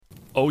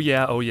Oh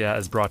Yeah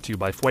is brought to you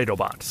by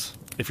FuedoBots.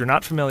 If you're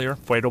not familiar,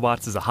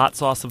 FuedoBots is a hot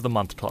sauce of the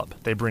month club.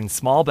 They bring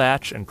small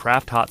batch and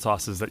craft hot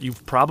sauces that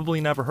you've probably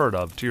never heard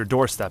of to your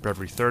doorstep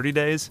every 30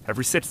 days,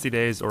 every 60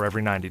 days, or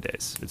every 90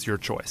 days. It's your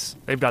choice.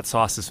 They've got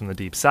sauces from the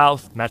Deep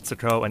South,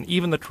 Mexico, and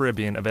even the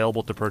Caribbean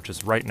available to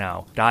purchase right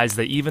now. Guys,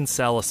 they even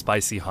sell a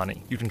spicy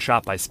honey. You can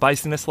shop by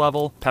spiciness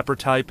level, pepper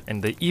type,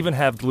 and they even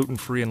have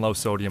gluten-free and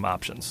low-sodium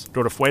options.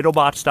 Go to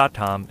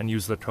FuedoBots.com and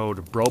use the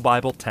code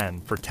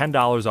BROBIBLE10 for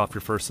 $10 off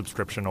your first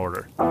subscription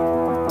order.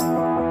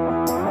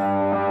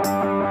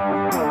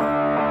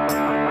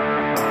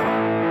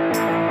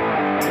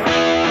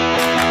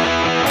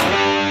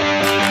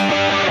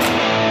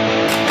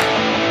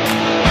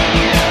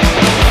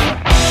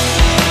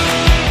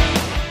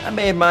 I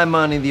made my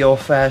money the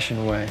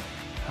old-fashioned way.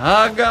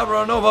 I got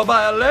run over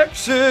by a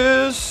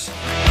Lexus.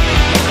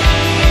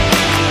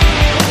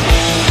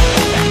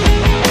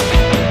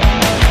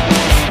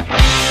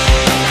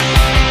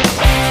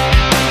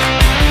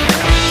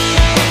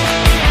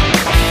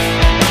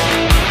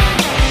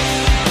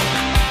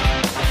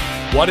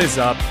 What is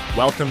up?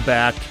 Welcome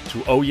back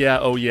to Oh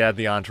Yeah,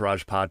 the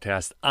Entourage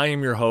podcast. I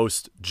am your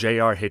host,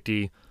 J.R.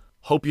 Hickey.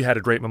 Hope you had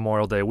a great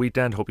Memorial Day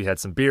weekend. Hope you had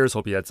some beers.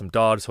 Hope you had some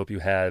dogs. Hope you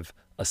have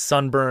a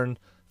sunburn.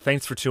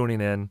 Thanks for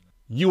tuning in.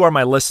 You are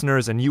my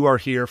listeners, and you are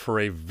here for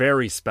a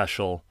very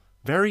special,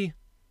 very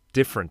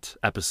different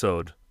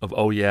episode of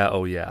Oh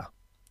Yeah.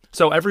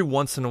 So every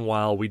once in a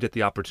while, we get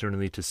the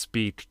opportunity to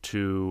speak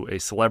to a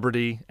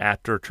celebrity,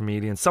 actor,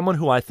 comedian, someone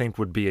who I think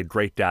would be a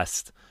great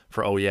guest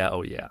for Oh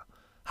Yeah.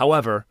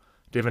 However,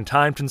 given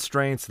time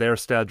constraints, their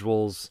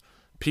schedules,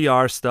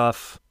 PR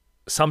stuff,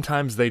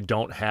 sometimes they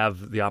don't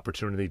have the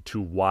opportunity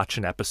to watch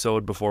an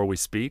episode before we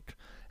speak.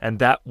 And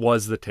that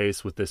was the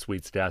case with this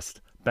week's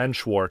guest, Ben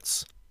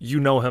Schwartz. You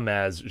know him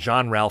as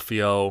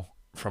Jean-Ralphio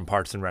from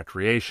Parks and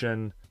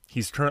Recreation.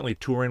 He's currently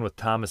touring with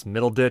Thomas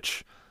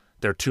Middleditch,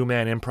 their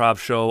two-man improv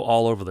show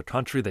all over the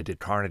country. They did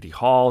Carnegie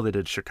Hall. They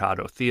did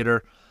Chicago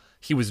Theater.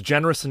 He was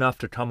generous enough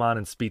to come on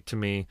and speak to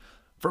me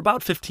for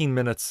about 15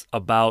 minutes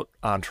about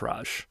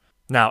Entourage.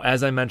 Now,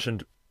 as I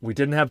mentioned, we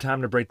didn't have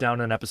time to break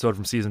down an episode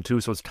from season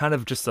 2, so it's kind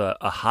of just a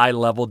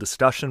high-level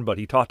discussion, but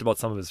he talked about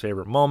some of his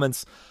favorite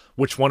moments,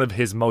 which one of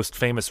his most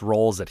famous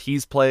roles that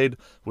he's played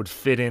would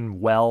fit in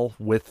well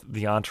with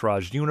the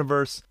Entourage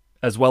universe,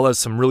 as well as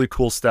some really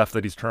cool stuff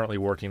that he's currently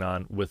working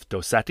on with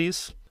Dos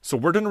Equis. So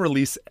we're going to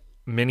release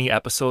mini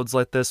episodes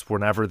like this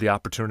whenever the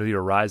opportunity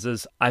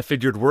arises. I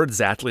figured we're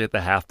exactly at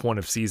the half point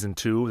of season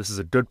 2. This is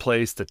a good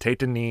place to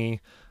take a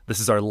knee. This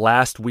is our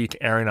last week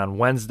airing on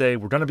Wednesday.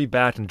 We're going to be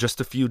back in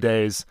just a few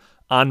days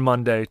on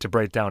Monday to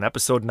break down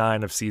episode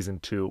 9 of season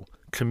 2.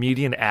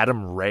 Comedian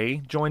Adam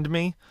Ray joined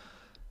me.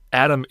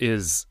 Adam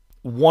is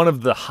one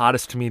of the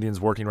hottest comedians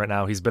working right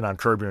now. He's been on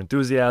Curb Your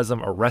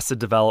Enthusiasm, Arrested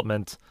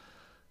Development,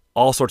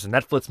 all sorts of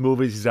Netflix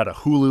movies. He's got a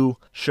Hulu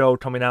show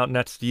coming out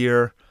next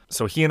year.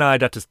 So he and I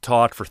got to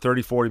talk for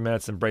 30-40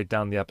 minutes and break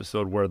down the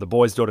episode where the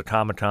boys go to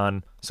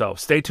Comic-Con. So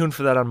stay tuned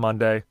for that on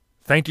Monday.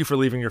 Thank you for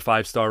leaving your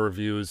 5-star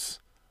reviews.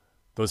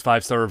 Those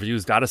 5-star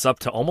reviews got us up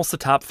to almost the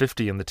top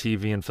 50 in the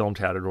TV and film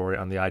category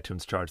on the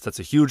iTunes charts. That's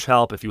a huge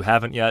help. If you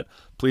haven't yet,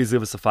 please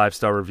leave us a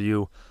 5-star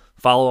review.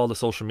 Follow all the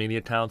social media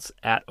accounts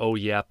at Oh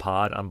Yeah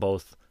Pod on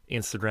both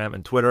Instagram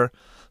and Twitter.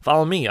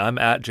 Follow me. I'm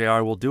at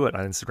JR Will Do It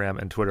on Instagram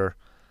and Twitter.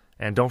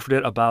 And don't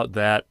forget about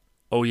that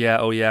Oh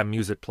Yeah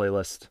music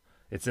playlist.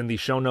 It's in the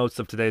show notes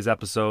of today's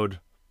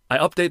episode. I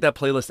update that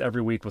playlist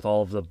every week with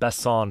all of the best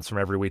songs from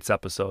every week's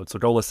episode, so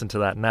go listen to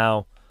that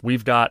now.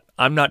 We've got,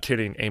 I'm not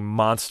kidding, a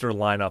monster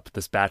lineup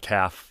this back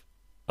half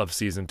of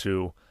season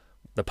 2.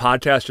 The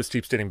podcast just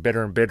keeps getting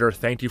bigger and bigger.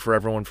 Thank you for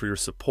everyone for your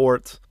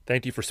support.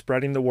 Thank you for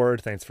spreading the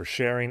word. Thanks for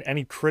sharing.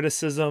 Any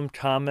criticism,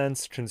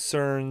 comments,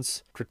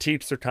 concerns,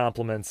 critiques, or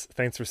compliments,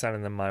 thanks for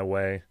sending them my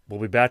way.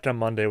 We'll be back on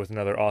Monday with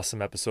another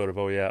awesome episode of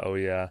Oh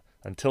Yeah.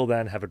 Until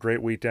then, have a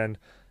great weekend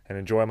and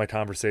enjoy my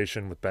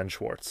conversation with Ben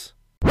Schwartz.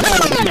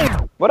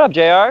 What up,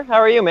 JR? How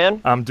are you,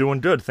 man? I'm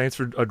doing good. Thanks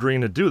for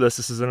agreeing to do this.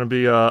 This is going to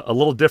be a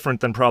little different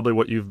than probably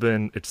what you've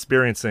been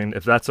experiencing,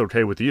 if that's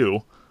okay with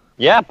you.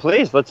 Yeah,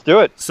 please. Let's do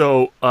it.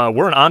 So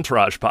we're an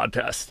Entourage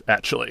podcast,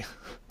 actually.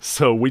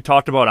 So we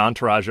talked about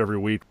Entourage every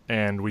week,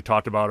 and we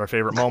talked about our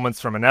favorite moments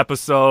from an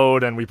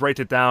episode, and we break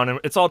it down, and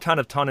it's all kind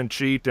of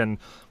tongue-in-cheek, and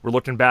we're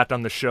looking back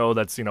on the show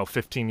that's,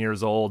 15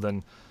 years old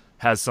and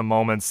has some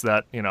moments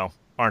that,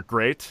 aren't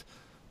great,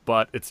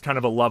 but it's kind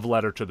of a love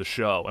letter to the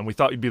show. And we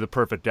thought you'd be the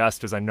perfect guest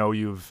because I know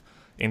you've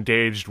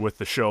engaged with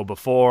the show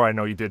before. I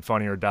know you did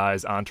Funny or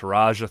Die's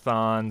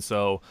Entourage-a-thon,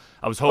 so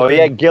I was hoping...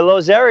 Oh, yeah, Gil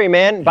Ozeri,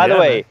 man. By the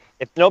way, man.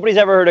 If nobody's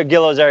ever heard of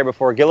Gil Ozeri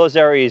before, Gil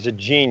Ozeri is a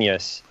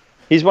genius.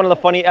 He's one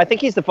of the I think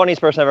he's the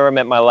funniest person I've ever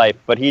met in my life,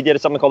 but he did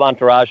something called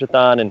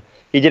Entourage-a-thon, and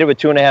he did it with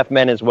 2.5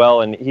 Men as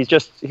well, and he's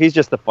just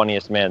the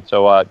funniest man,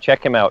 so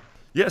check him out.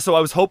 Yeah, so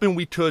I was hoping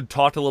we could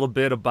talk a little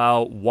bit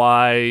about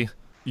why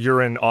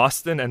you're in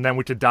Austin, and then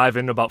we could dive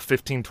into about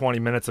 15-20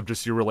 minutes of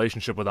just your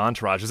relationship with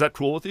Entourage. Is that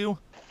cool with you?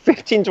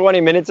 15,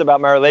 20 minutes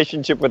about my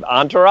relationship with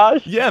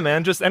Entourage? Yeah,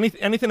 man. Just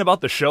anything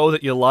about the show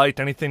that you liked,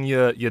 anything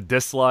you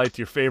disliked,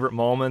 your favorite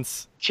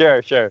moments.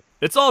 Sure.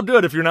 It's all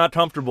good if you're not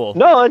comfortable.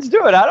 No, let's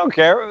do it. I don't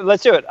care.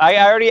 Let's do it. I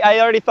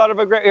already thought of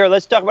a great. Here,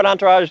 let's talk about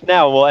Entourage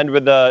now. We'll end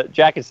with the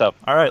jacket stuff.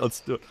 All right,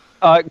 let's do it.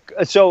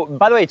 So,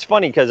 by the way, it's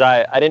funny because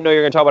I didn't know you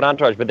were going to talk about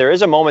Entourage, but there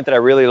is a moment that I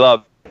really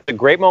love. A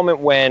great moment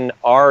when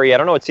Ari, I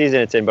don't know what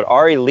season it's in, but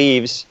Ari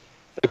leaves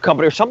the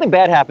company or something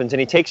bad happens, and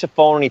he takes a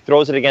phone and he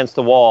throws it against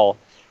the wall,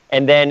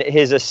 and then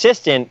his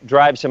assistant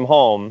drives him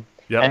home,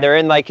 and they're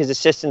in like his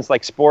assistant's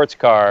like sports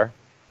car,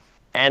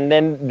 and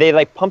then they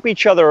like pump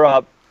each other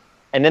up,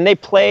 and then they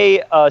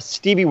play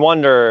Stevie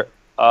Wonder.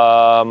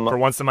 For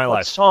Once in My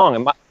Life.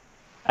 Song?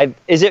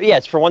 Is it? Yeah,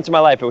 it's For Once in My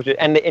Life.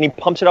 And he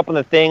pumps it up on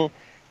the thing,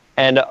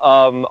 and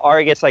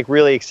Ari gets like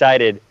really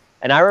excited,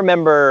 and I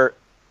remember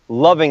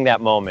loving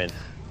that moment.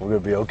 We're gonna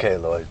be okay,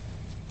 Lloyd.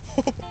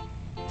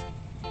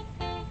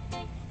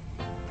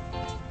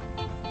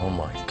 Oh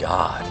my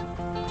God.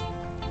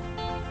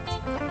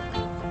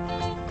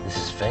 This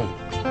is fate.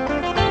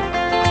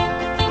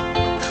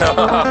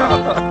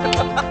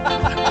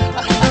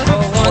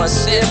 For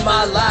once in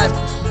my life,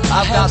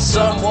 I've got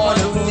someone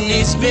who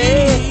needs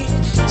me.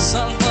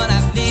 Someone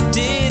I've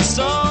needed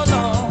so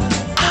long.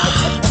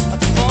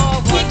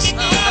 For once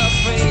I'm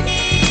afraid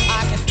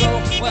I can go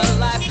where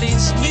life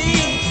leads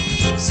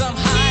me.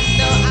 Somehow I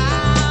know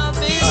I'll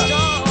be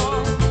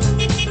strong.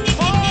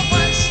 For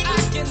once I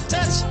can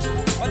touch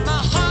what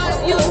my heart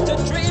used to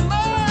dream of.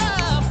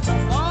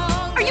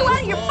 Are you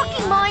out of your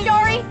fucking mind,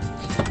 Ari?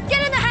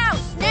 Get in the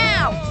house,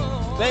 now!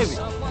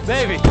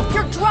 Baby,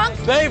 You're drunk?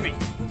 baby.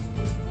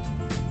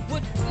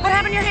 What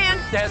happened to your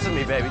hand? Dance with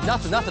me, baby.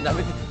 Nothing. I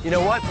mean, you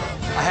know what?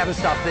 I haven't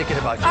stopped thinking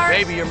about you. Art.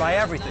 Baby, you're my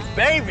everything.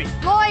 Baby!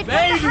 Lloyd, what the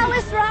Baby. hell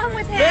is wrong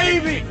with him?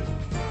 Baby!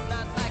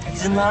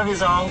 He's in love,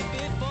 his own.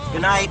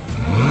 Good night.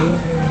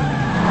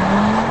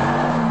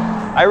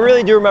 I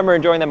really do remember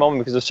enjoying that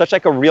moment because it was such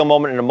like a real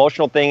moment, an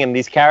emotional thing, and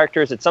these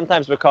characters that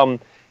sometimes become,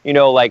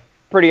 like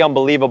pretty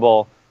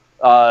unbelievable.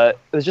 It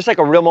was just like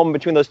a real moment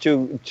between those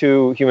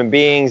two human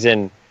beings,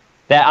 and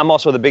that I'm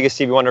also the biggest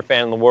Stevie Wonder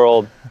fan in the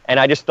world, and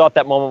I just thought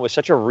that moment was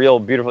such a real,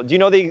 beautiful. Do you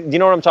know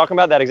what I'm talking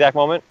about? That exact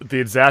moment? The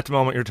exact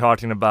moment you're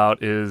talking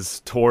about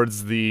is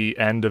towards the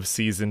end of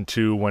season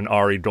 2 when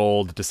Ari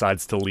Gold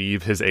decides to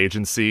leave his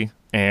agency,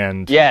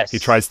 and he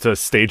tries to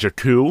stage a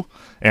coup,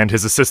 and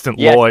his assistant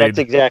Lloyd. That's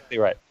exactly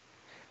right.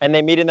 And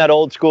they meet in that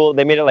old school.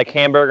 They meet at like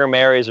Hamburger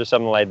Mary's or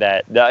something like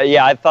that.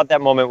 I thought that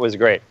moment was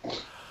great.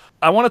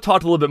 I want to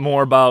talk a little bit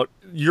more about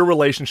your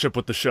relationship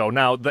with the show.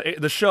 Now,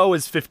 the show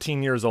is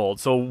 15 years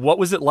old, so what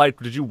was it like?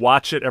 Did you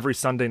watch it every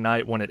Sunday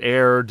night when it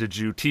aired? Did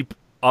you keep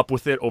up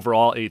with it over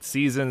all 8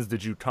 seasons?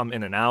 Did you come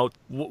in and out?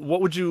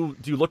 Do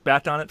you look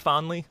back on it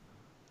fondly?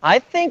 I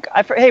think,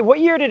 hey, what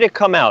year did it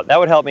come out? That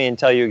would help me and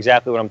tell you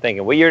exactly what I'm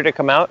thinking. What year did it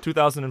come out?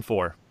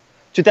 2004.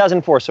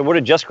 2004, so would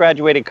have just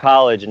graduated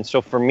college, and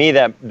so for me,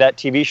 that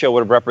TV show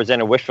would have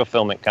represented wish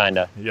fulfillment, kind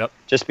of. Yep.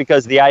 Just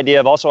because the idea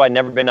of, also, I'd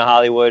never been to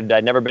Hollywood,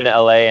 I'd never been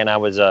to LA, and I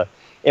was a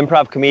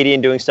improv comedian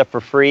doing stuff for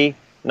free,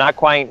 not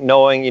quite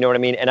knowing, you know what I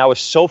mean, and I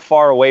was so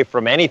far away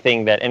from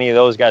anything that any of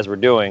those guys were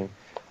doing.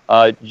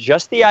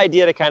 Just the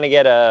idea to kind of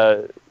get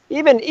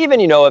even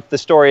if the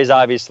story is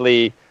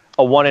obviously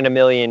a 1 in a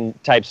million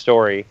type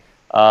story,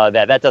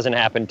 that doesn't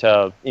happen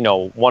to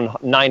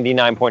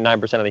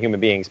 99.9% of the human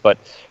beings, but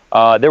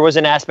there was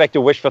an aspect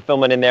of wish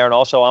fulfillment in there, and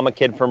also I'm a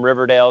kid from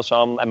Riverdale,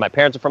 and my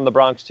parents are from the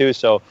Bronx too,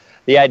 so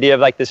the idea of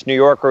like this New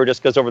Yorker who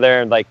just goes over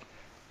there and like,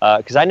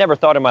 because I never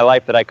thought in my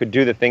life that I could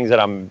do the things that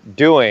I'm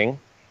doing,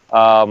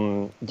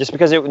 just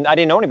because I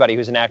didn't know anybody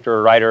who's an actor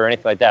or writer or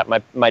anything like that.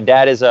 My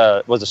dad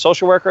was a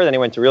social worker, then he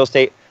went to real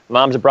estate.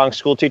 Mom's a Bronx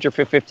school teacher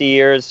for 50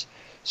 years,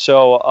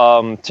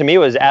 so to me it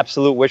was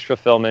absolute wish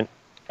fulfillment,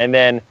 and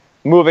then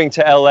moving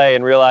to LA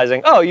and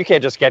realizing, oh, you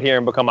can't just get here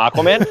and become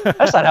Aquaman.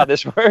 That's not how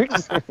this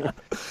works.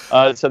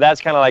 So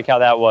that's kind of like how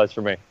that was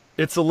for me.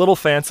 It's a little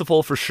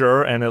fanciful for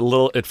sure, and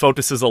it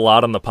focuses a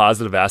lot on the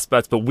positive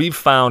aspects, but we've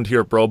found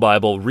here at Bro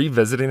Bible,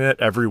 revisiting it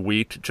every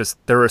week, just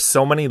there are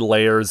so many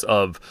layers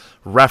of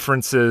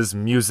references,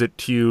 music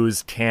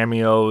cues,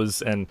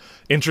 cameos, and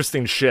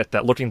interesting shit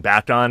that looking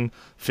back on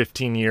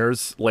 15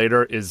 years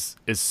later is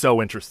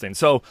so interesting.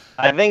 So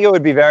I think it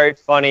would be very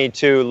funny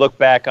to look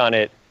back on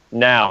it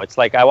now. It's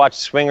like I watched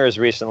Swingers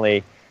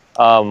recently,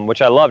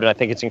 which I loved, and I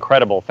think it's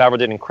incredible. Favreau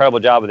did an incredible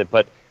job with it,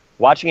 but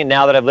watching it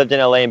now that I've lived in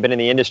LA and been in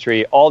the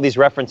industry, all these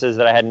references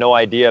that I had no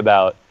idea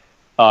about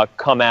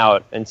come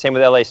out. And same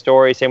with LA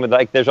Story, same with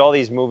like, there's all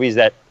these movies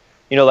that,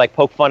 like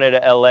poke fun at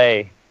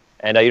LA,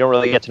 and you don't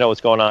really get to know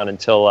what's going on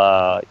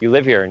until you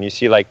live here and you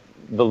see like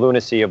the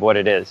lunacy of what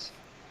it is.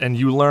 And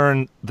you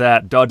learn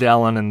that Doug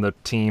Allen and the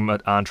team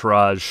at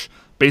Entourage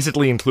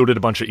basically included a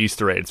bunch of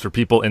Easter eggs for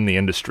people in the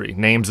industry,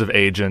 names of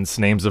agents,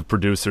 names of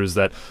producers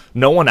that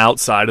no one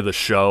outside of the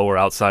show or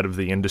outside of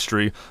the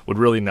industry would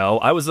really know.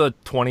 I was a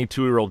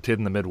 22-year-old kid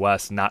in the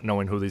Midwest not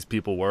knowing who these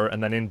people were,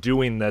 and then in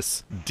doing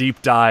this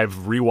deep dive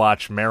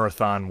rewatch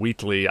marathon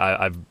weekly,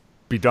 I've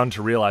begun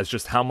to realize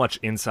just how much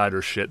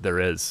insider shit there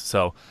is.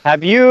 So I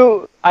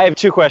have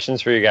 2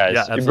 questions for you guys.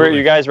 Yeah, absolutely.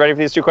 You guys ready for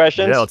these 2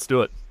 questions? yeah, let's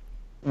do it.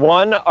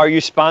 One, are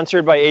you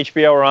sponsored by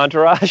HBO or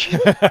Entourage?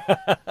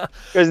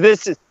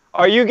 Because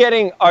are you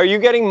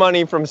getting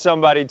money from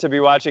somebody to be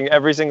watching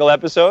every single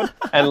episode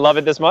and love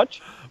it this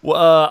much?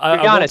 Well,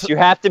 Be honest. You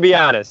have to be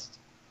honest.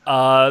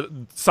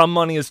 Some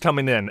money is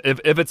coming in.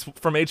 If it's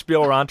from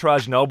HBO or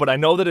Entourage, no. But I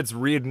know that it's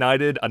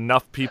reignited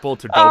enough people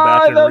to go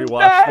back and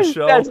rewatch the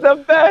show. That's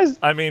the best.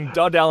 I mean,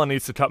 Dodd Allen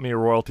needs to cut me a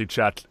royalty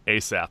check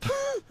ASAP.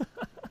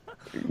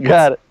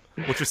 Got it.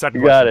 What's your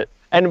second You got question? it.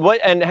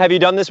 And have you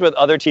done this with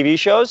other TV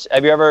shows?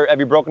 Have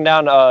you broken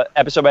down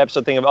episode by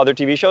episode thing of other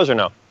TV shows or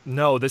no?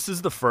 No, this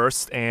is the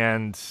first,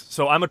 and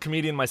so I'm a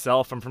comedian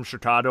myself. I'm from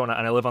Chicago, and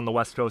I live on the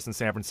West Coast in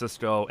San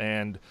Francisco,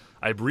 and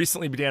I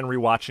recently began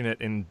rewatching it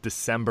in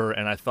December,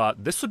 and I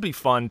thought this would be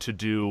fun to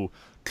do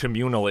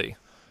communally.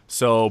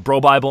 So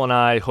Bro Bible and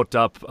I hooked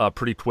up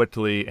pretty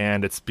quickly,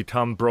 and it's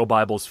become Bro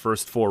Bible's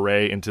first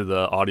foray into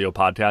the audio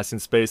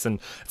podcasting space, and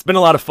it's been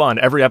a lot of fun.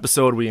 Every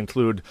episode we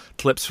include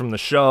clips from the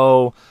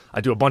show. I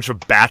do a bunch of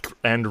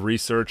back-end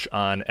research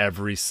on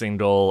every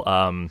single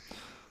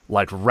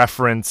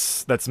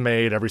reference that's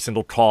made, every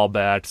single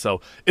callback.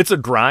 So it's a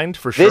grind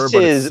for sure. This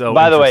but is, it's so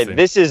by the way, interesting.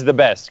 this is the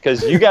best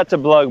because you got to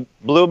plug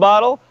Blue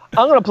Bottle.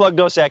 I'm gonna plug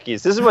Dos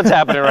Equis. This is what's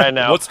happening right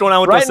now. What's going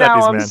on with right Dos now?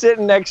 Equis, I'm man?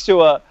 sitting next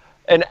to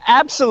an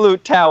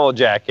absolute towel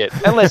jacket.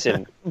 And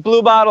listen,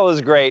 Blue Bottle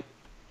is great.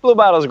 Blue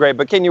Bottle is great,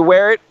 but can you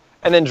wear it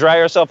and then dry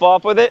yourself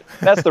off with it?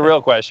 That's the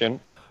real question.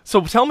 So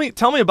tell me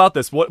about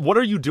this. What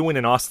are you doing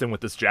in Austin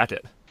with this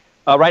jacket?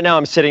 Right now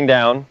I'm sitting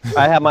down.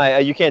 I have my,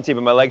 you can't see,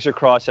 but my legs are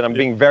crossed and I'm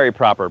being very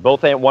proper.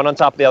 Both hand, one on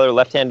top of the other,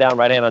 left hand down,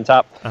 right hand on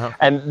top. Uh-huh.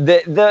 And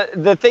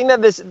the thing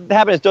that this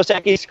happened is Dos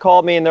Equis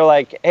called me and they're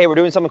like, hey, we're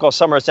doing something called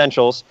Summer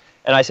Essentials.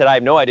 And I said, I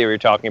have no idea what you're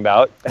talking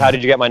about. How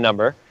did you get my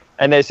number?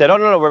 And they said, oh,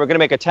 no, we're going to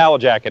make a towel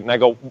jacket. And I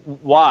go,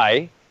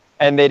 why?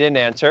 And they didn't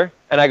answer.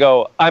 And I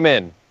go, I'm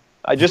in.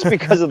 Just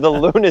because of the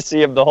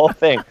lunacy of the whole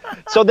thing.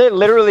 So they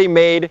literally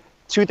made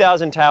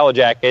 2,000 towel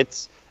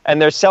jackets,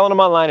 and they're selling them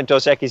online at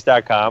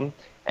dosequis.com.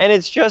 And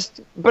it's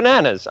just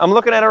bananas. I'm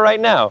looking at it right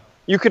now.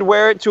 You could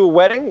wear it to a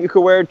wedding. You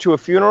could wear it to a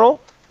funeral.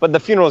 But the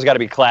funeral's got to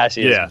be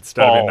classy. Yeah, it's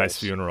got to be a nice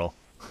funeral.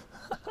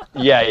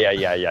 Yeah.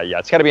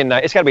 It's got to be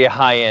it's got to be a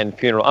high-end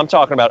funeral. I'm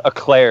talking about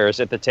eclairs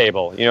at the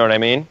table. You know what I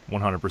mean?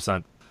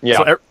 100%. Yeah.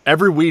 So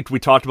every week we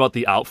talked about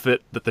the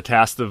outfit that the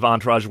cast of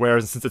Entourage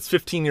wears, and since it's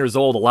 15 years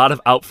old, a lot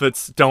of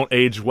outfits don't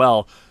age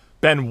well.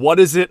 Ben, what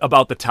is it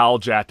about the towel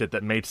jacket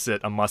that makes it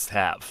a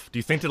must-have? Do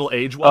you think it'll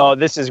age well? Oh,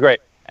 this is great.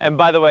 And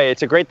by the way,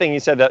 it's a great thing you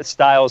said that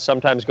styles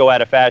sometimes go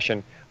out of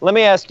fashion. Let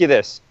me ask you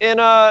this. In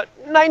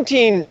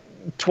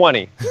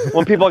 1920,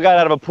 when people got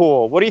out of a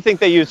pool, what do you think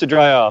they used to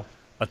dry off?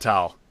 A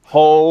towel.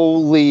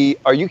 Holy,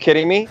 are you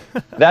kidding me?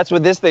 That's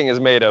what this thing is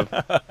made of.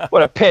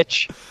 What a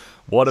pitch.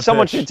 What a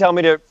Someone pitch. should tell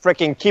me to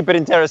frickin' keep it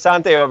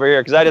interessante over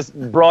here because I just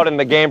brought in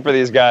the game for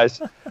these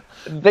guys.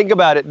 Think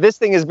about it. This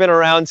thing has been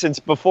around since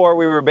before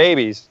we were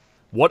babies.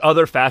 What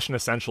other fashion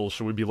essentials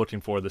should we be looking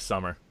for this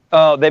summer?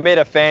 Oh, they made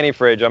a fanny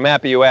fridge. I'm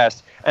happy you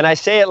asked. And I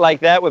say it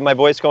like that with my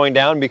voice going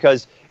down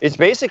because it's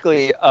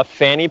basically a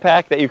fanny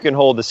pack that you can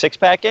hold the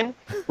 6-pack in,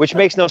 which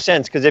makes no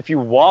sense because if you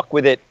walk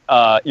with it,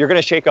 you're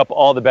going to shake up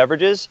all the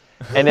beverages,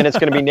 and then it's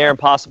going to be near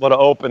impossible to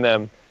open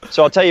them.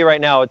 So I'll tell you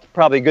right now, it's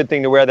probably a good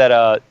thing to wear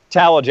that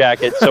towel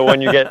jacket so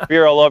when you get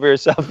beer all over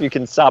yourself, you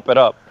can sop it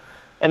up.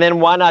 And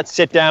then why not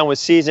sit down with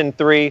Season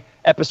 3,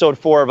 Episode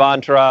 4 of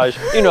Entourage?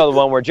 You know, the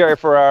one where Jerry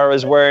Ferrara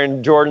is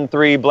wearing Jordan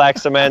 3 black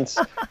cements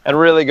and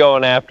really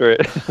going after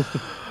it.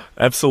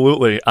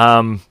 Absolutely.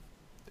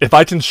 If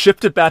I can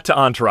shift it back to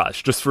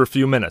Entourage just for a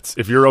few minutes,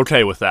 if you're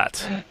okay with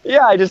that.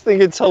 Yeah, I just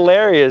think it's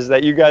hilarious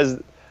that you guys,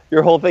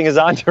 your whole thing is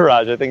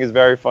Entourage. I think it's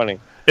very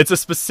funny. It's a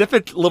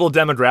specific little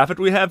demographic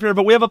we have here,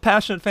 but we have a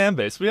passionate fan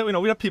base. We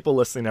have people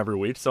listening every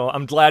week, so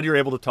I'm glad you're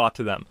able to talk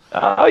to them.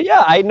 Oh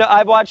yeah, I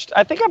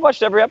think I've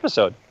watched every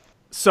episode.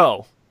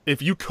 So,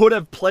 if you could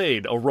have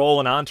played a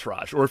role in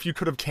Entourage, or if you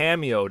could have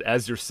cameoed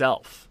as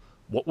yourself,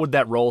 what would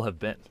that role have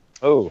been?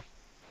 Oh,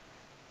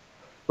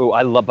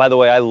 by the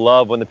way, I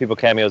love when the people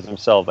cameos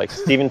themselves. Like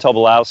Stephen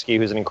Tobolowsky,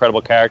 who's an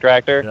incredible character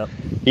actor. Yep.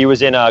 He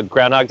was in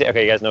Groundhog Day.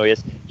 Okay, you guys know who he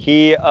is.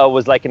 He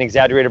was like an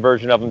exaggerated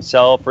version of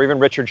himself, or even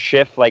Richard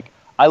Schiff. Like,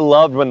 I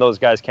loved when those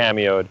guys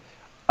cameoed.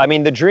 I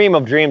mean, the dream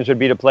of dreams would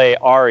be to play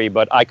Ari,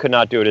 but I could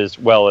not do it as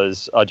well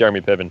as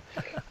Jeremy Piven.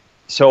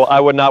 So I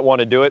would not want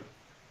to do it.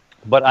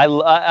 But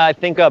I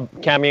think a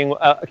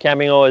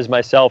cameo as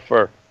myself,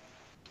 or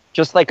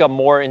just like a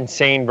more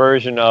insane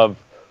version of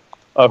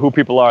who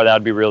people are, that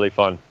would be really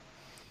fun.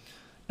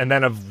 And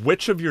then of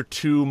which of your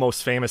two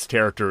most famous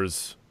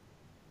characters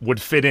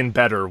would fit in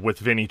better with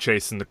Vinny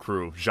Chase and the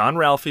crew?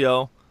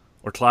 Jean-Ralphio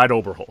or Clyde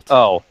Oberholt?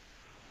 Oh,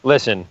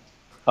 listen.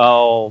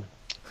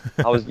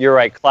 You're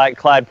right.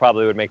 Clyde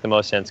probably would make the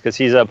most sense because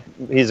he's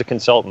a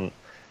consultant.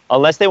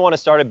 Unless they want to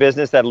start a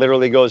business that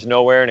literally goes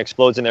nowhere and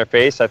explodes in their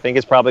face, I think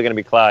it's probably going to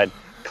be Clyde.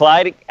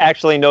 Clyde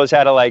actually knows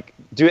how to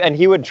do, and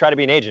he would try to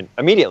be an agent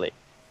immediately.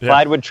 Yeah.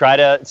 Clyde would try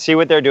to see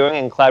what they're doing,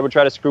 and Clyde would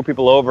try to screw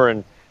people over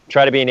and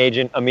try to be an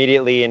agent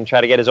immediately and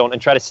try to get his own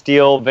and try to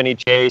steal Vinny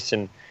Chase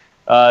and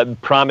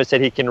promise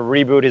that he can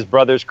reboot his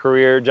brother's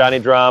career, Johnny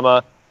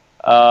Drama.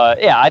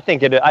 I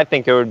think Clyde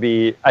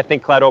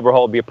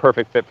Oberholt would be a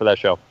perfect fit for that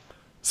show.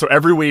 So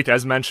every week,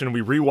 as mentioned, we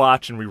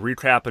rewatch and we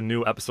recap a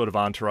new episode of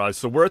Entourage.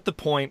 So we're at the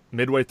point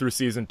midway through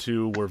season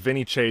 2 where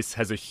Vinny Chase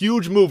has a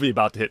huge movie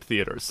about to hit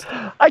theaters.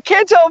 I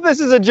can't tell if this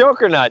is a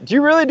joke or not. Do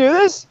you really do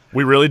this?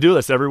 We really do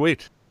this every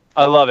week.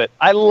 I love it.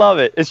 I love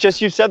it. It's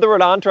just you've said the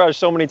word Entourage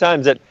so many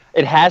times that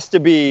it has to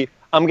be,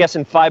 I'm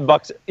guessing,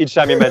 $5 each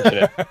time you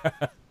mention it.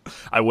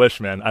 I wish,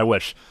 man. I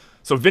wish.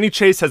 So Vinny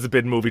Chase has a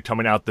bid movie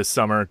coming out this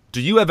summer.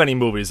 Do you have any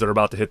movies that are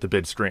about to hit the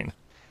bid screen?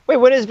 Wait,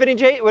 what is Vinny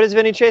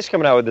Chase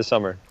coming out with this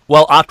summer?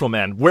 Well,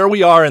 Aquaman, where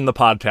we are in the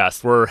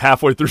podcast, we're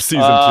halfway through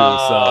season 2.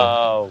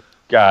 Oh,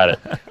 got it.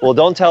 Well,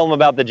 don't tell him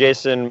about the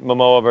Jason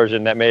Momoa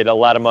version that made a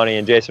lot of money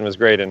and Jason was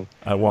great in.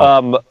 I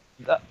won't.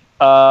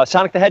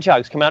 Sonic the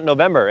Hedgehog's come out in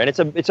November, and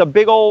it's a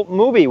big old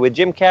movie with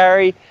Jim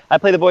Carrey. I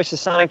play the voice of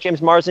Sonic,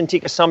 James Marsden,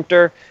 Tika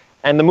Sumpter,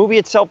 and the movie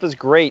itself is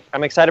great.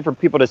 I'm excited for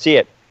people to see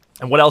it.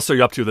 And what else are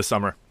you up to this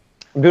summer?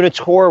 I'm doing a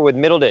tour with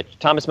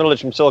Thomas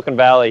Middleditch from Silicon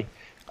Valley.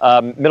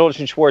 Middleditch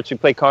and Schwartz, we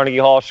play Carnegie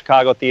Hall,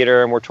 Chicago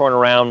Theater, and we're touring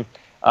around.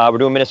 We're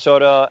doing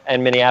Minnesota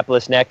and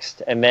Minneapolis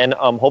next, and then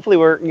hopefully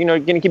we're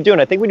going to keep doing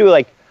it. I think we do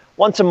like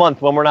once a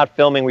month when we're not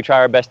filming. We try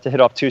our best to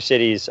hit off 2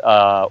 cities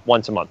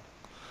once a month.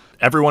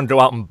 Everyone go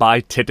out and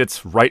buy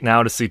tickets right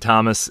now to see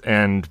Thomas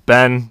and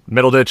Ben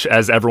Middleditch,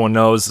 as everyone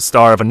knows, the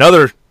star of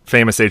another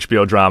famous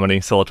HBO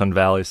dramedy, Silicon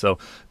Valley. So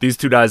these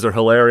 2 guys are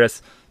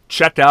hilarious.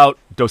 Check out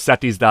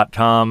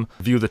Dosettis.com,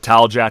 view the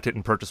towel jacket,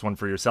 and purchase one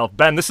for yourself.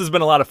 Ben, this has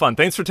been a lot of fun.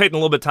 Thanks for taking a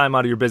little bit of time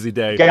out of your busy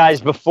day.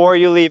 Guys, before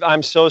you leave,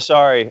 I'm so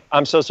sorry.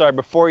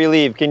 Before you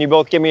leave, can you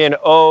both give me an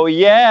oh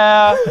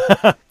yeah?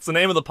 It's the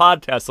name of the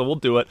podcast, so we'll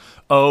do it.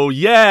 Oh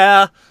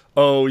yeah.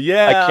 Oh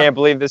yeah. I can't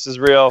believe this is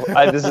real.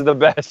 This is the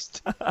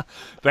best.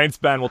 Thanks,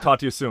 Ben. We'll talk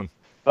to you soon.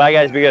 Bye,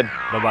 guys. Be good.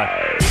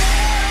 Bye-bye.